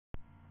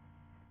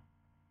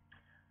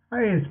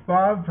Hi, it's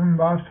Bob from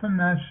Boston,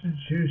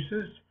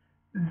 Massachusetts.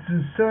 It's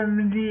the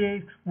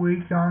 78th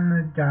week on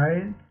the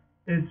diet.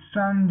 It's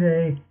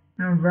Sunday,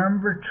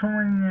 November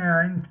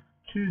 29th,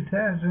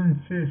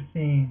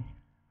 2015.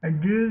 I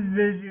do the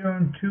video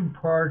in two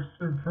parts.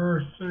 The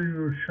first is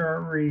a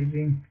short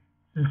reading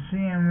to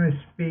see how my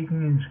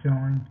speaking is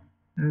going.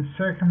 And the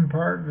second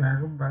part is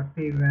talk about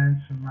the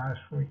events of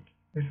last week.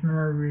 Here's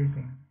more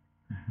reading.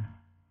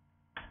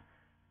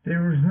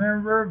 There was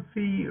never a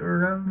fee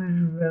or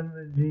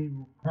eligibility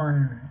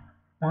requirement.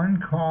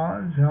 One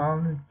call is all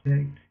it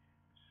takes.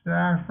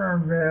 Staff are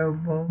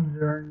available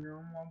during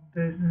normal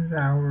business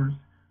hours,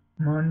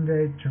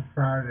 Monday to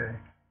Friday.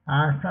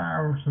 After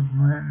hours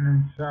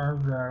appointments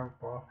are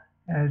available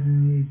as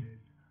needed.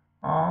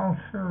 All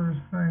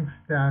service-linked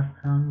staff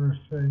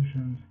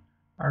conversations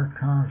are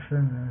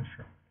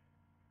confidential.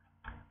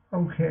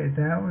 Okay,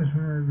 that was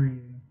my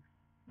reading.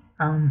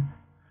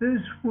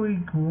 This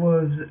week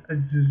was a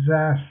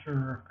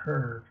disaster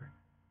occurred.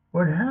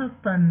 What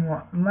happened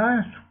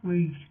last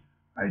week,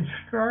 I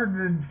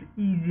started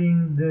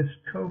eating this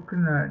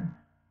coconut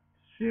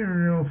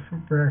cereal for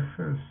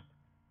breakfast,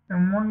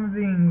 and one of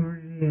the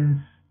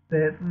ingredients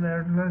that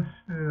are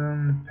listed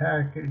on the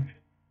package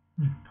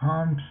is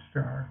palm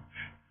starch,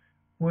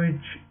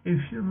 which,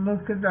 if you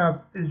look it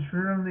up, is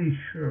really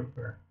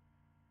sugar.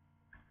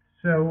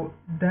 So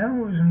that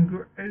wasn't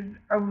great.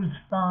 I was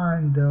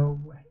fine though,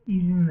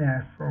 eating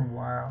that for a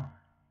while.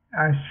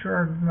 I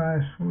started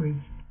last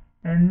week,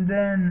 and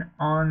then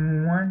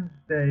on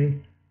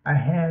Wednesday I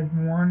had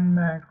one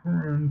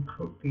macaroon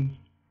cookie.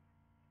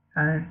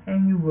 And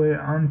anyway,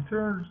 on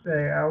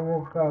Thursday I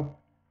woke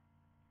up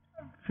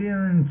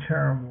feeling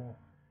terrible.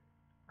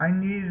 I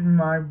needed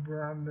my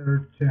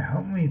brother to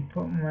help me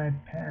put my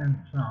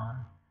pants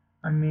on.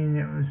 I mean,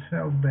 it was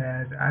so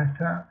bad.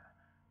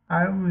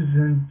 I was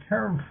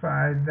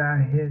terrified that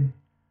I had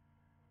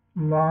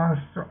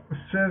lost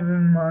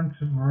 7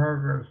 months of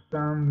progress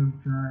down the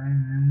drain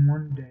in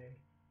one day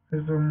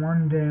because of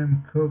one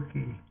damn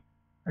cookie.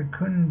 I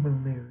couldn't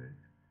believe it.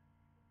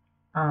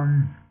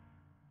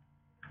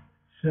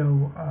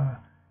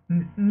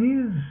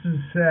 Needless to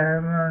say, I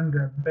learned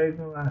a big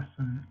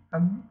lesson.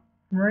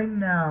 Right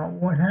now,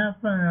 what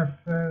happened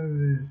after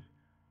this,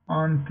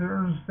 on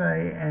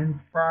Thursday and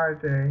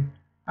Friday,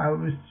 I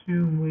was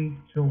too weak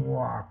to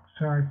walk,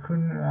 so I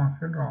couldn't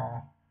walk at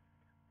all.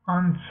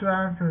 On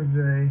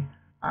Saturday,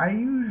 I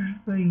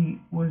usually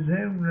was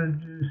able to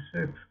do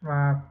 6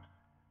 laps,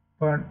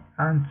 but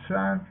on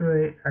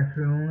Saturday I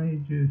could only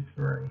do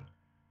 3.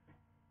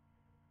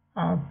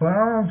 But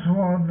also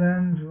all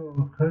then,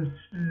 because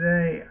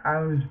today I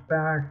was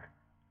back,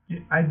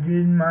 I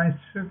did my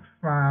 6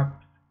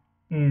 laps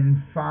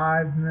in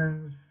 5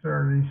 minutes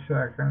 30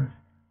 seconds,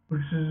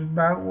 which is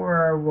about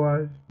where I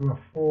was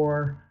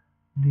before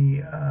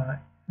the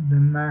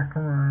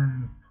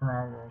macaroon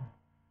problem.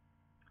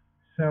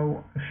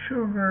 So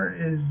sugar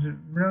is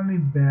really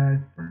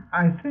bad.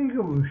 I think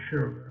it was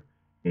sugar.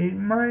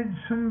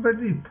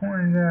 Somebody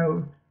pointed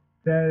out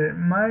that it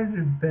might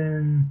have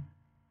been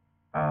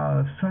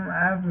some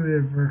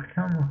additive or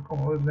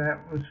chemical that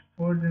was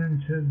put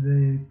into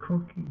the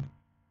cookie.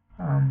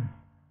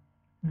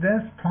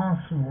 That's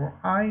possible.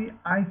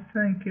 I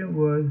think it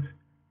was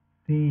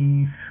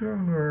the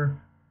sugar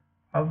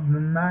of the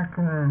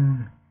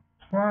macaroon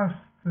plus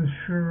the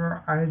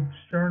sugar I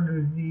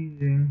started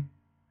eating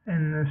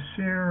and the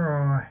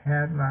cereal I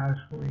had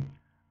last week.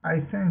 I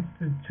think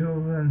the two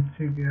of them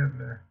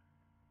together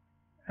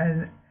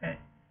and it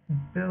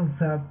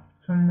built up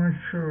so much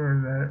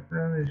sugar that it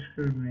really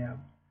screwed me up.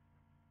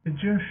 It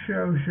just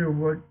shows you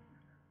what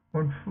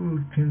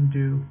food can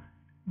do.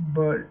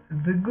 But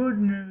the good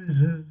news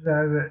is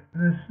that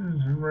this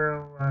is a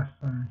real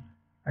lesson.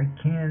 I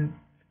can't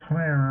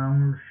play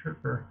around with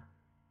sugar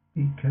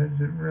because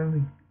it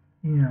really,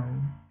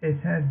 it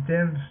had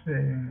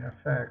devastating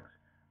effects.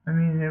 I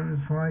mean, it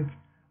was like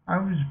I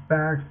was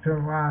back to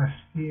last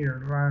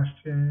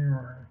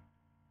January,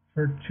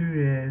 for 2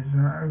 days,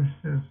 and I was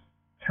just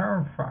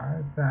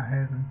terrified that I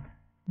had,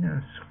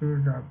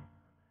 screwed up.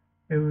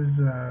 It was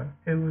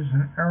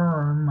an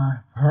error on my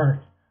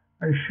part.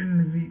 I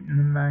shouldn't have eaten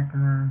the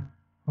macaroon.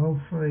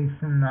 Hopefully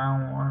from now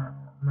on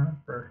I'll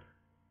remember,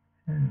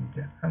 and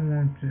I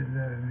won't do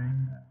that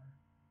anymore.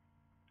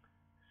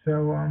 So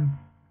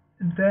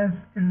that's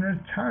in the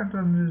title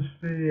of this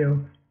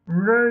video. It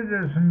really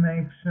doesn't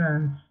make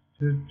sense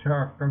to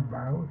talk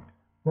about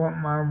what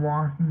my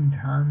walking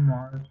time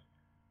was.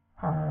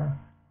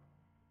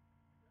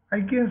 I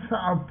guess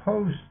I'll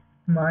post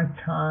my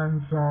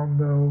times,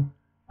 although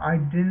I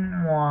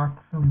didn't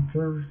walk from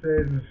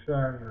Thursday to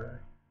Saturday.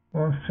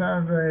 Well,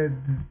 Saturday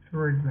I did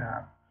 3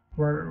 laps,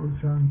 but it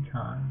was on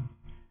time.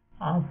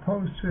 I'll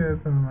post the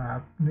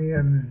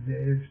other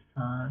day's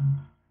time,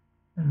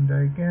 and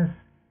I guess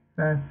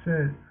that's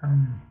it.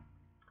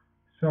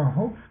 So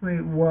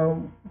hopefully,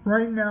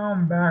 right now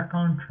I'm back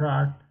on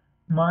track.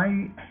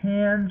 My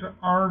hands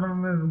are a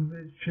little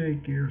bit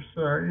shakier,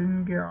 so I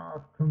didn't get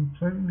off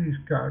completely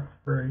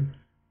scot-free.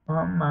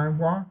 But my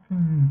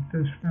walking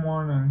this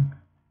morning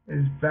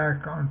is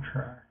back on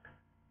track.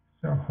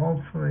 So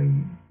hopefully,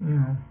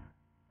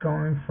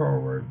 going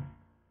forward,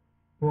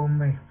 we'll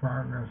make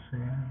progress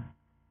again.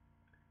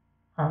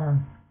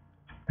 Um,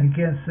 I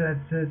guess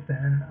that's it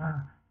then.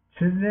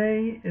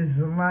 Today is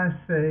the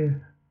last day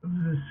of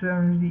the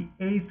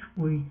 78th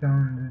week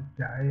on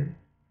the diet.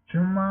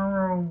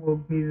 Tomorrow will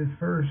be the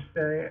first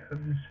day of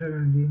the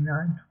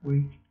 79th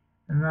week,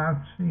 and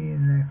I'll see you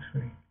next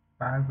week.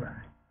 Bye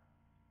bye.